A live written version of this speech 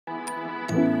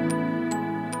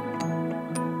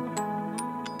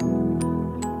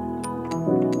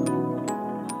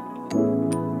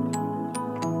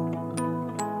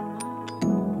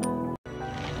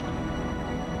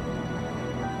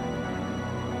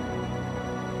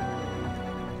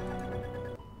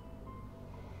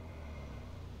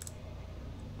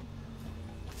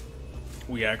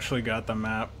We actually got the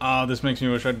map. Oh, this makes me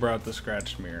wish I'd brought the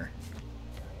scratched mirror.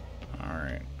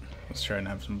 Alright, let's try and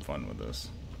have some fun with this.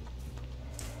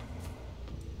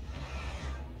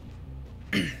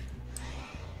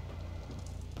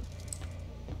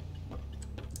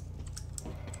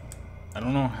 I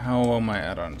don't know how well my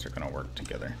add-ons are gonna work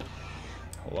together.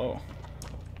 Hello.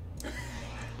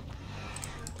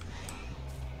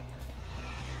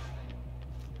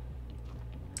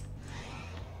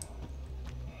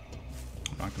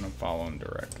 I'm not gonna follow him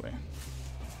directly.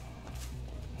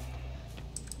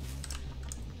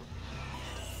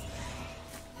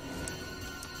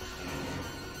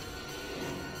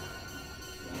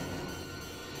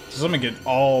 So let me get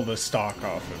all the stock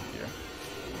off of you.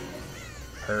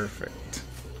 Perfect.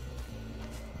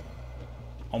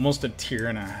 Almost a tier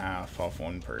and a half off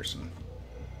one person.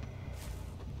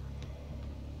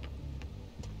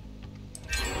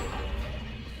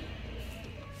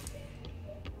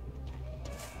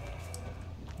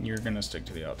 You're gonna stick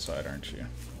to the outside, aren't you?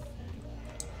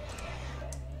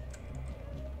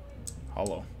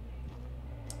 Hollow.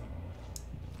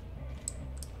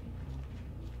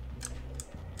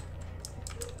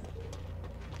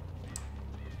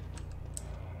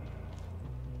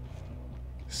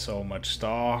 So much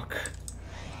stock.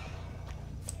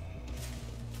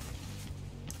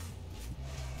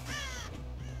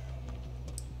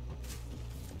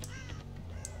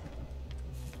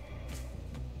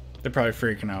 They're probably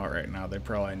freaking out right now. They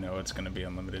probably know it's going to be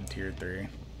unlimited tier 3.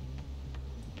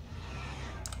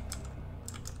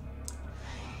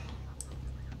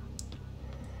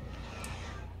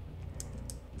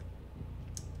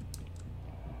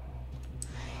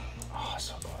 Oh,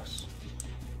 so close.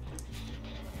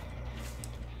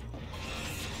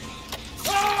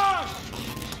 Ah!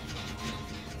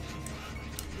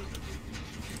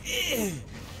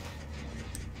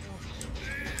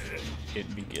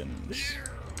 It begins.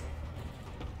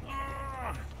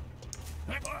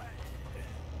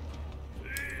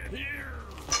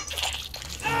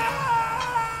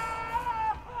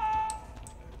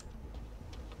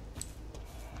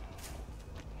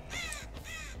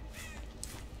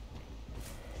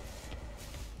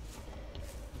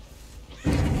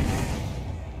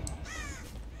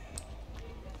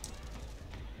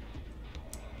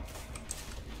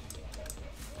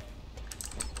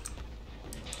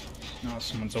 Now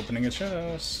someone's opening a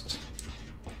chest.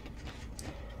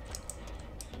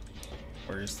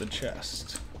 Where's the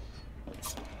chest?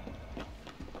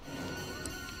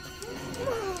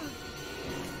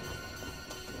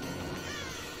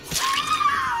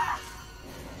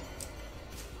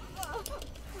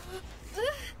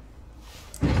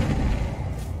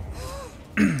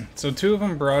 So 2 of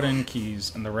them brought in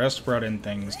keys, and the rest brought in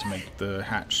things to make the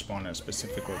hatch spawn at a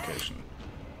specific location.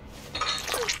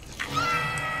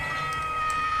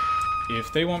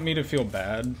 If they want me to feel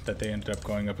bad that they ended up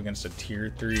going up against a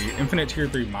tier 3, infinite tier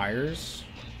 3 Myers,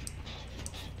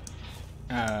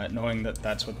 knowing that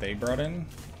that's what they brought in,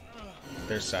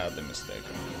 they're sadly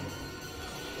mistaken.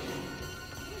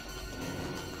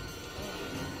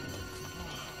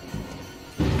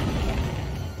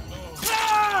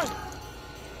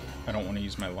 I don't want to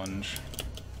use my lunge.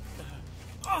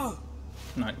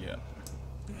 Not yet.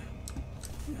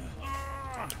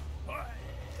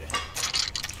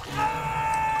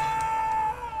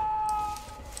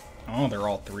 Oh, they're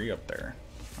all 3 up there.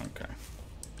 Okay.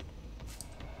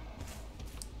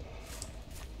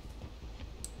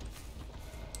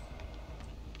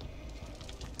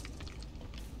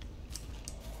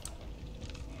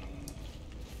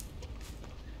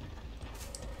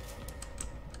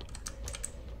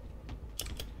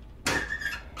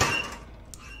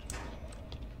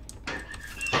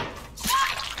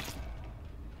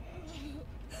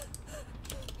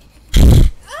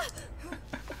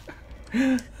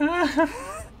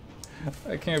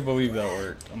 I can't believe that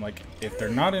worked. I'm like, if they're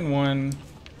not in one,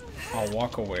 I'll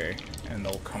walk away and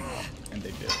they'll come up. And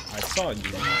they did. I saw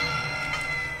you.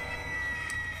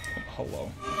 Oh,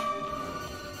 hello.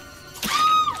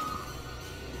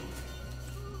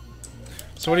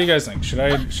 So what do you guys think? Should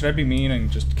I be mean and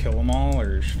just kill them all,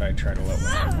 or should I try to let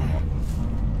one of them up?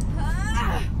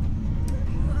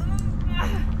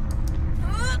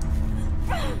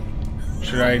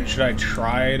 Should I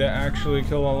try to actually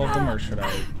kill all of them, or should I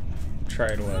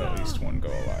try to let at least one go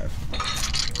alive?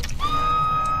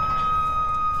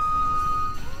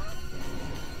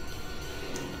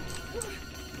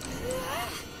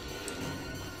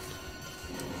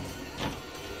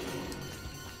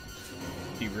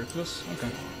 both of us? Okay.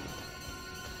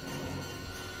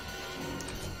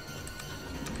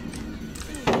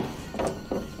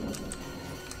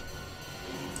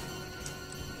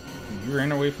 You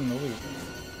ran away from the loot.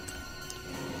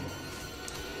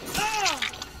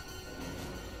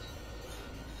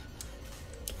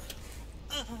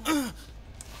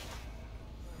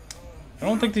 I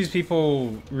don't think these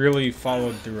people really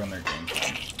followed through on their game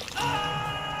plan.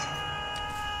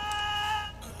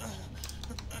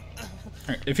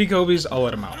 Alright, if he Kobe's, I'll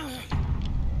let him out.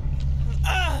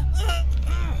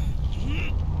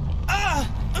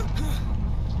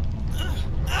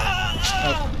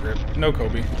 Oh, rip. No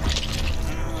Kobe.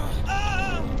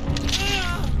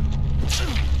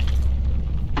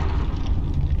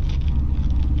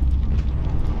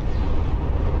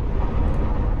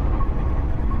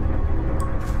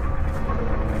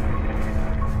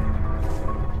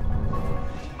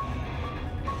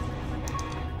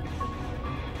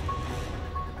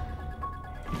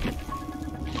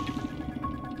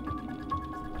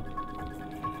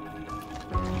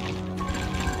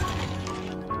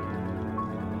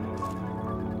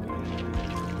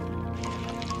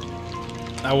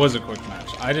 That was a quick match.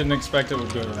 I didn't expect it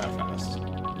would go that fast.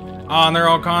 Oh, and they're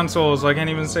all consoles. I can't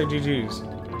even say GG's.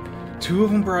 Two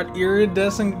of them brought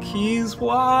iridescent keys?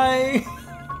 Why?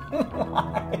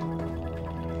 Why?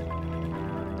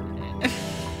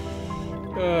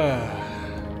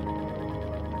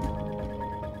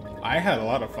 I had a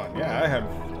lot of fun. Yeah, I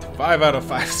had 5 out of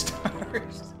 5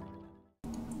 stars.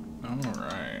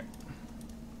 Alright.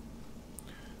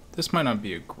 This might not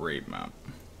be a great map.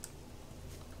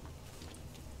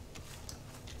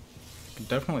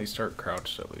 Definitely start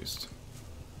crouched at least.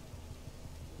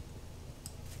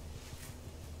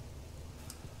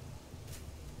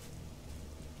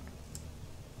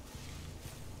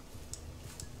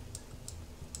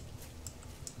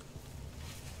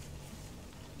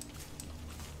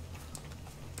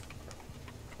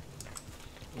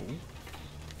 Ooh.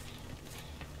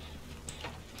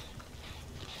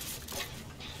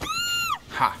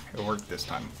 Ha! It worked this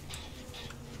time.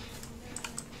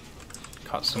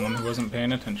 Caught someone who wasn't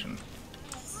paying attention.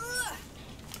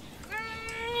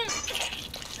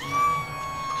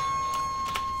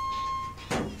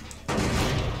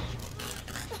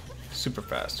 Super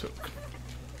fast hook.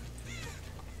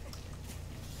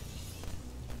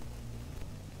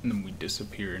 And then we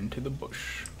disappear into the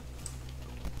bush.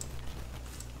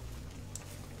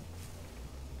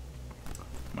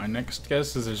 My next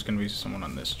guess is there's gonna be someone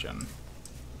on this gen.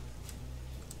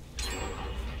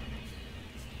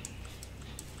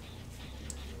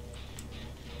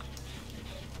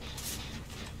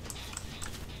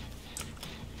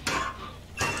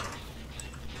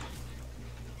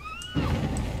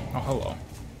 Oh, hello.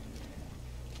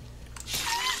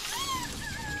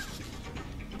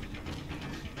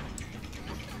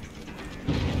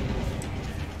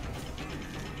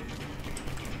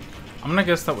 I'm gonna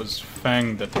guess that was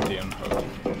Fang that did the unhook.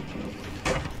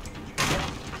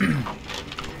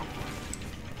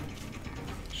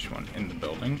 She went in the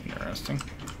building. Interesting.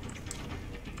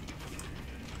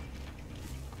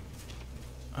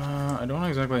 I don't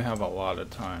exactly have a lot of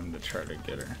time to try to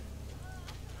get her.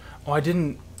 Oh, I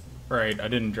didn't... Right, I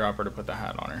didn't drop her to put the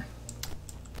hat on her.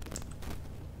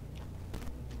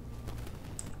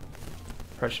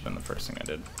 Probably should have been the first thing I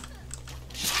did.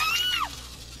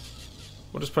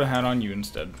 We'll just put a hat on you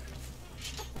instead.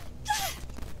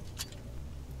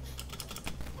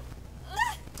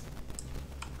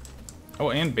 Oh,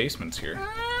 and basement's here.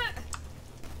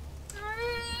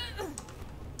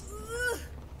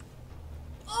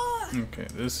 Okay,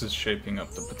 this is shaping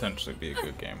up to potentially be a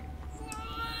good game.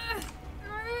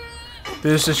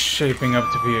 This is shaping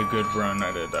up to be a good run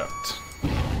at Adept.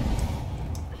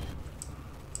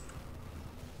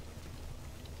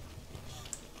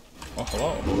 Oh,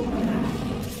 hello.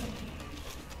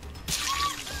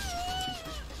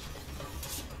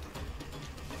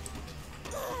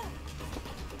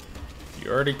 You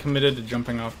already committed to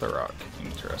jumping off the rock.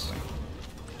 Interesting.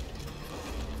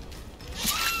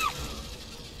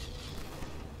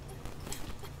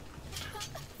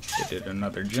 They did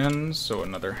another gen, so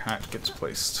another hat gets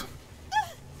placed.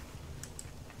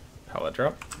 Pallet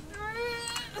drop?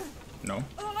 No?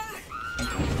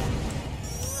 Okay.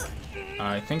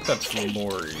 I think that's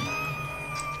Lori.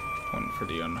 Went for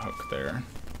the unhook there.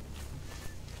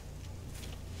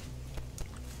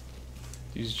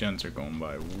 These gens are going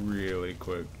by really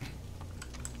quick.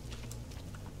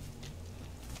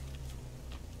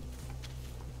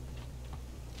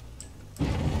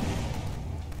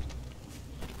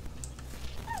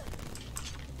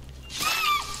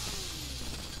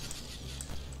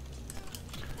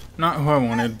 Not who I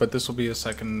wanted, but this will be a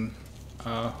second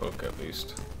hook at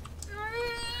least.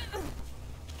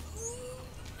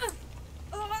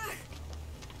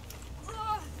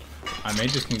 I may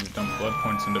just need to dump blood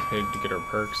points into Pig to get her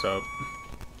perks up.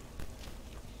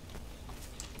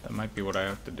 That might be what I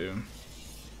have to do.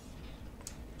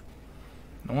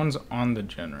 No one's on the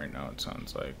gen right now, it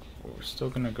sounds like. But we're still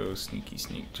gonna go sneaky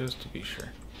sneak just to be sure.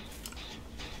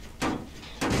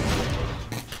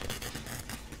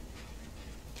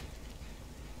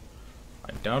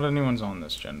 I doubt anyone's on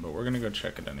this gen, but we're gonna go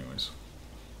check it anyways.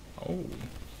 Oh.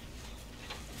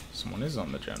 Someone is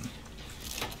on the gen.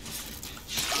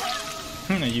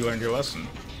 You learned your lesson.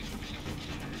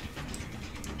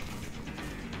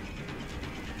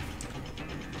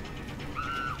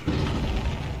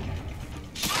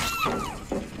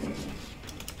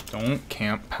 Don't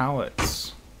camp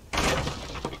pallets.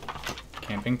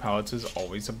 Camping pallets is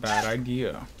always a bad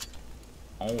idea.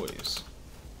 Always.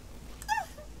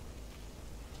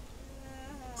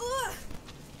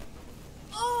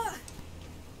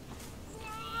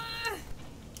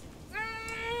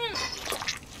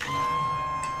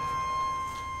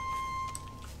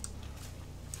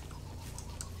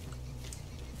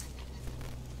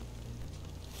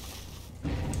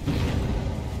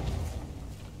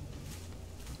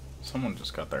 Someone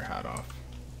just got their hat off.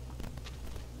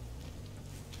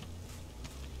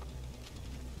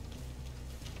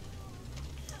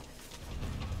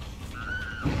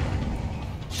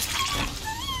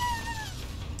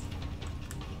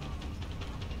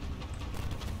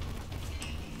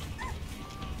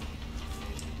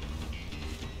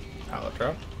 Pallet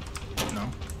drop? No.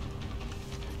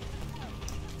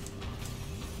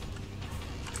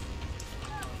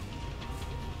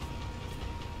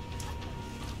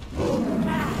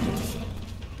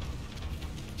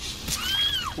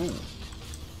 Ooh.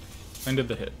 Ended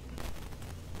the hit.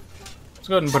 Let's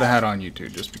go ahead and put a hat on you two,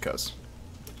 just because.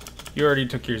 You already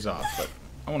took yours off, but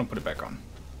I want to put it back on.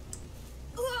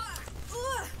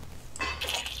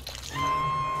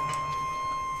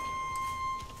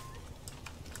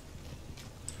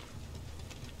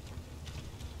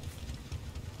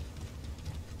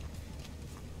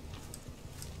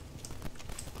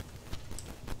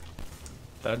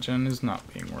 That gen is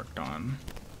not being worked on.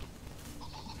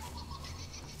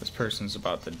 This person's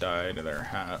about to die to their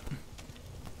hat.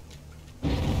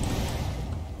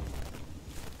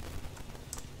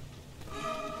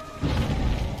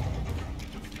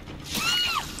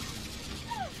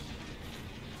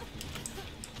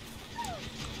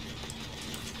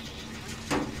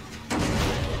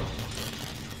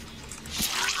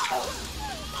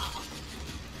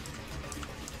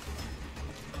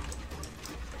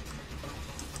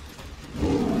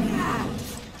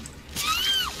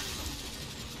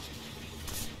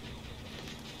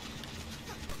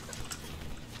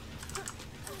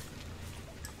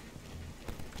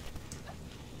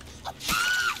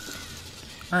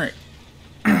 Alright.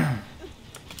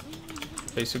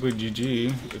 Basically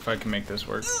GG, if I can make this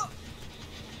work.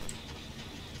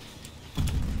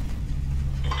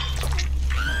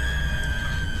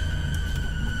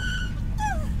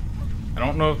 I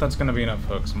don't know if that's going to be enough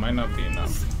hooks. It might not be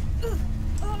enough.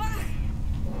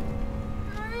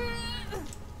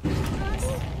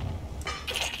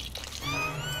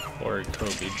 Or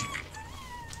Kobe.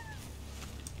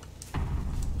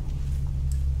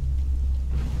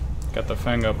 Got the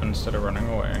fang up instead of running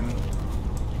away.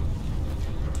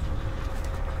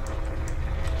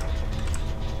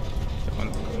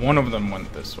 One of them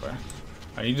went this way.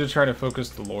 I need to try to focus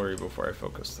the Lori before I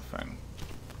focus the fang.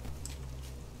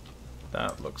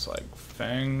 That looks like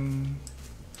fang.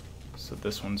 So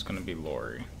this one's gonna be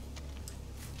Lori.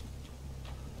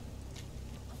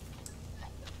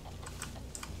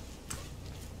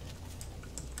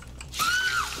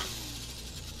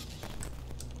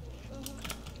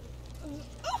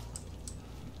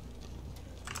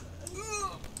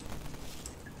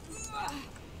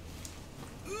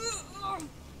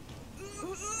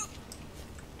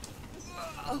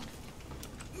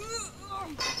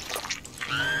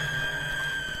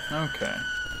 Okay.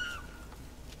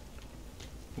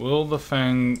 Will the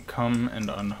fang come and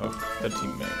unhook the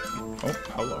teammate? Oh,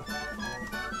 hello.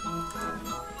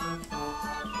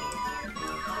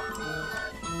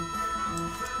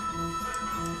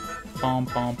 Bom,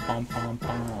 bom, bom, bom,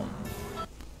 bom.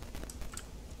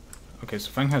 Okay, so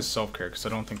Fang has self-care because I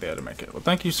don't think they had to make it. Well,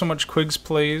 thank you so much, Quigs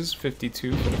Plays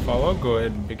 52 for the follow. Go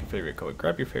ahead and pick your favorite color,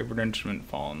 grab your favorite instrument,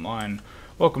 fall in line.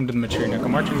 Welcome to the Mature Nickel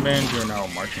Marching Band. You're now a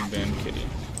Marching Band Kitty.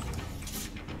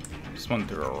 Just went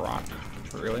through a rock.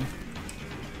 Really?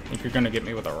 Think you're gonna get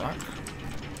me with a rock?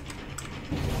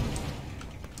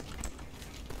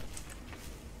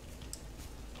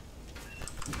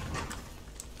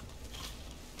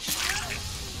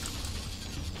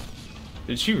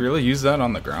 Did she really use that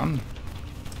on the ground?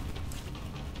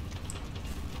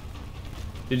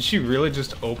 Did she really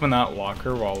just open that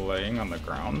locker while laying on the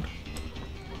ground?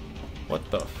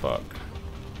 What the fuck?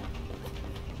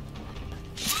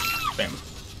 Bam.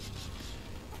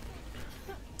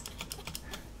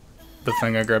 The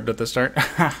thing I grabbed at the start?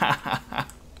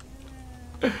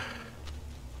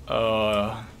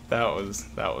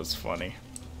 That was funny.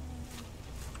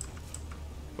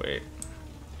 Wait.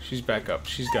 She's back up.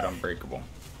 She's got unbreakable.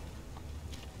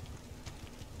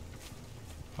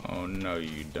 Oh no,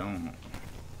 you don't.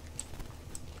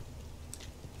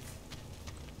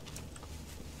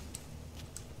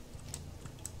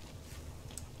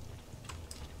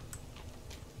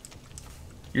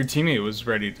 Your teammate was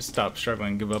ready to stop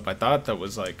struggling and give up. I thought that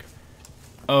was like,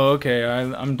 oh, okay,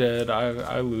 I'm dead,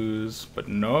 I lose. But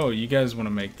no, you guys want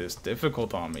to make this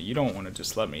difficult on me. You don't want to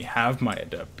just let me have my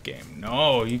adept game.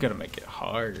 No, you gotta make it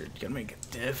hard. You gotta make it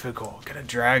difficult. Gotta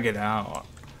drag it out.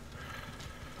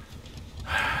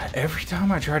 Every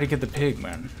time I try to get the pig,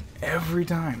 man. Every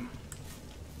time.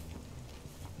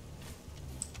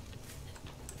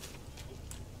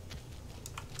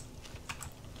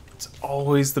 It's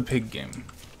always the pig game.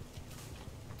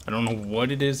 I don't know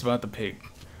what it is about the pig,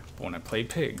 but when I play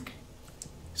pig,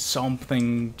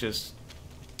 something just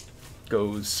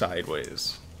goes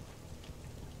sideways.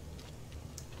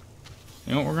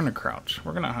 You know what? We're gonna crouch.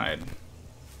 We're gonna hide.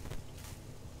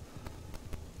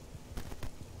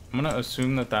 I'm gonna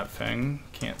assume that that thing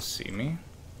can't see me.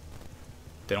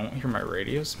 They don't hear my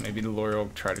radius. Maybe the lawyer will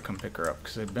try to come pick her up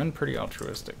because they've been pretty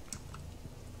altruistic.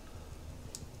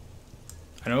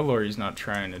 I know Lori's not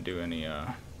trying to do any,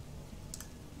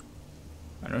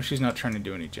 I know she's not trying to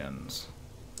do any gens.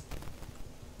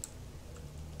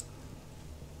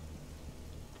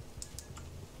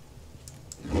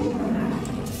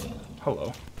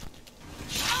 Hello.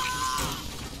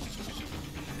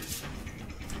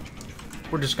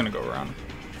 We're just gonna go around.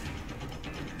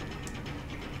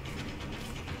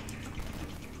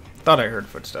 Thought I heard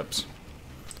footsteps.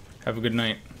 Have a good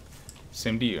night.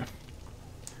 Same to you.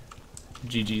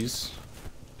 GG's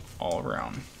all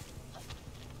around.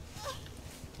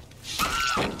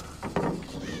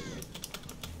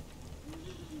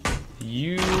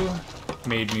 You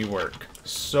made me work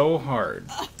so hard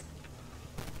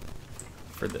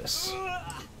for this.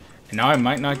 And now I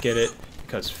might not get it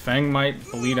because Feng might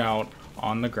bleed out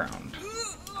on the ground.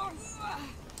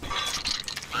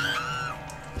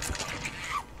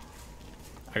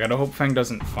 I gotta hope Feng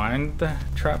doesn't find the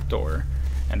trapdoor,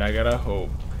 and I gotta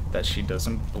hope that she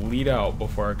doesn't bleed out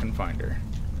before I can find her.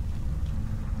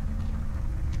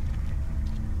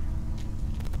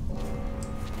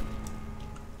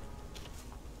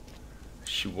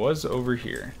 She was over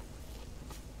here.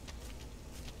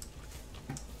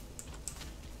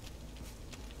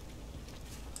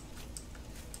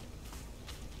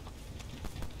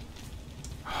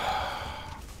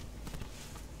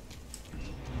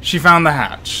 She found the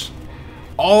hatch.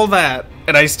 All that,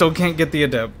 and I still can't get the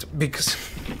adept because...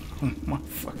 oh my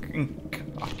fucking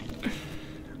god.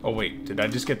 Oh wait, did I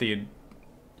just get the...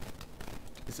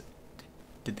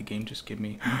 Did the game just give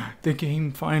me... The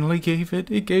game finally gave it.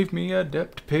 It gave me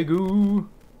Adept Pigoo.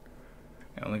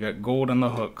 I only got gold on the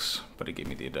hooks, but it gave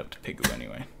me the Adept Pigoo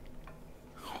anyway.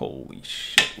 Holy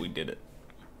shit, we did it.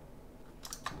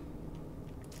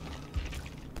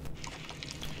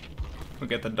 We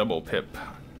got the double pip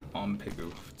on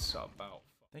Pigoo. It's about.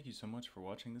 Thank you so much for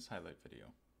watching this highlight video.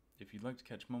 If you'd like to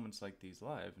catch moments like these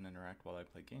live and interact while I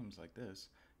play games like this,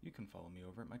 you can follow me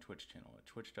over at my Twitch channel at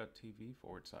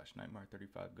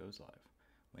twitch.tv/Nightmare35 goes live.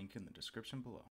 Link in the description below.